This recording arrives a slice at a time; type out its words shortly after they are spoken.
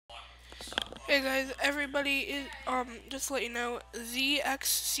Hey guys, everybody is just to let you know,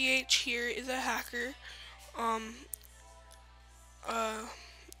 ZxchHere is a hacker. Um uh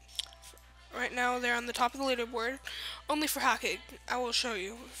right now they're on the top of the leaderboard only for hacking. I will show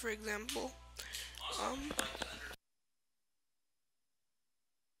you, for example. Um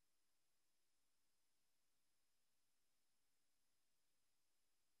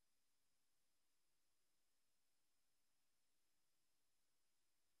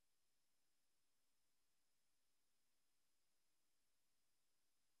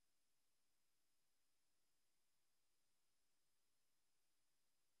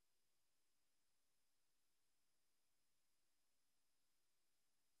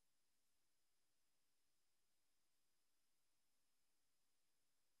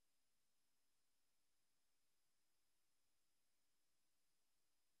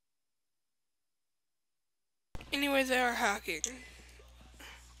Anyways, they are hacking.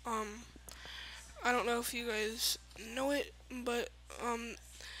 Um I don't know if you guys know it, but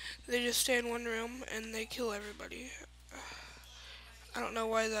they just stay in one room and they kill everybody. I don't know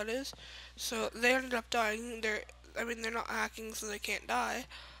why that is. So they ended up dying. They're not hacking, so they can't die,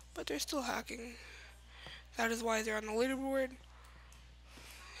 but they're still hacking. That is why they're on the leaderboard.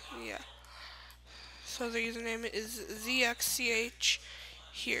 Yeah. So the username is ZxchHere,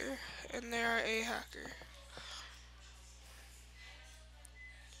 and they are a hacker.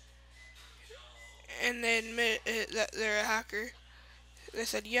 And they admit that they're a hacker. They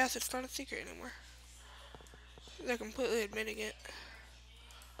said, yes, it's not a secret anymore. They're completely admitting it.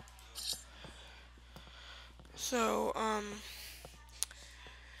 So,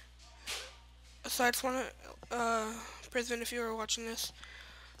 so I just want to, President, if you were watching this,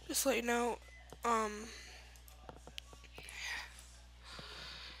 just let you know, cause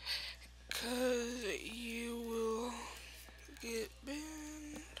you will get banned.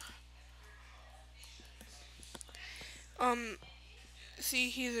 See,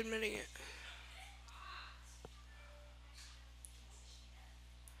 he's admitting it.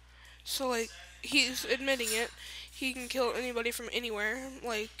 So, like, he's admitting it. He can kill anybody from anywhere.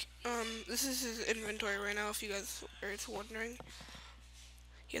 Like, this is his inventory right now, if you guys are wondering.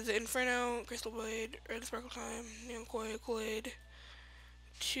 He has the Inferno, Crystal Blade, Red Sparkle Time, Neon Koi, Kool-Aid,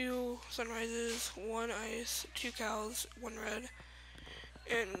 2 Sunrises, 1 Ice, 2 Cows, 1 Red,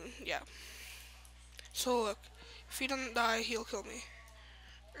 and yeah. So look, if he doesn't die, he'll kill me.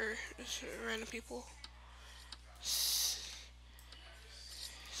 Or just random people. So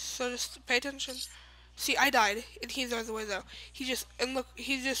just pay attention. See, I died, and he's out of the way though. And look,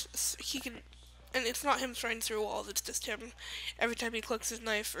 he can, and it's not him throwing through walls, it's just him. Every time he clicks his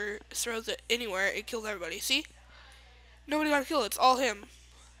knife or throws it anywhere, it kills everybody. See? Nobody got killed, it's all him.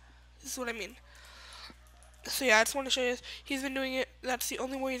 This is what I mean. So yeah, I just want to show you this. He's been doing it. That's the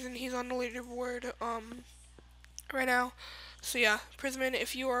only reason he's on the leaderboard, right now. So yeah, Prisman,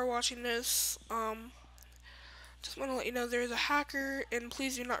 if you are watching this, just want to let you know there's a hacker, and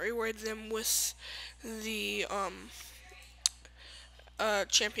please do not reward them with the,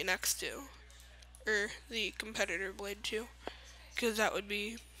 Champion X2, or the Competitor Blade 2, because that would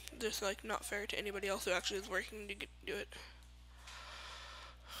be just, like, not fair to anybody else who actually is working to do it.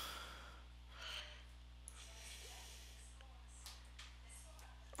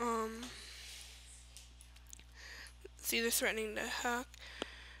 See, they're threatening to hack.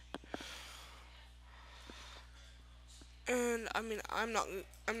 And I mean, I'm not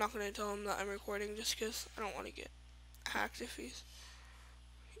gonna tell him that I'm recording just because I don't want to get hacked if he's.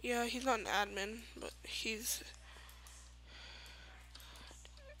 Yeah, he's not an admin, but he's.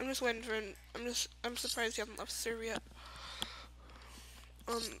 I'm just waiting for him. I'm surprised he hasn't left the server yet.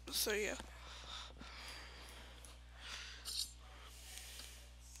 So yeah.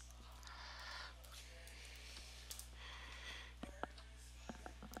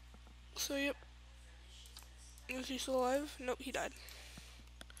 So yep. Is he still alive? Nope, he died.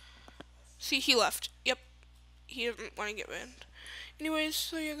 See, he left. Yep. He didn't want to get banned. Anyways,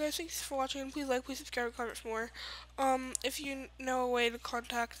 so yeah guys, thanks for watching. Please like, please subscribe, comment for more. If you know a way to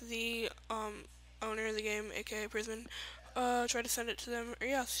contact the owner of the game, aka Prisman, try to send it to them. Or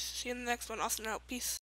yeah, see you in the next one. Austin out. Peace.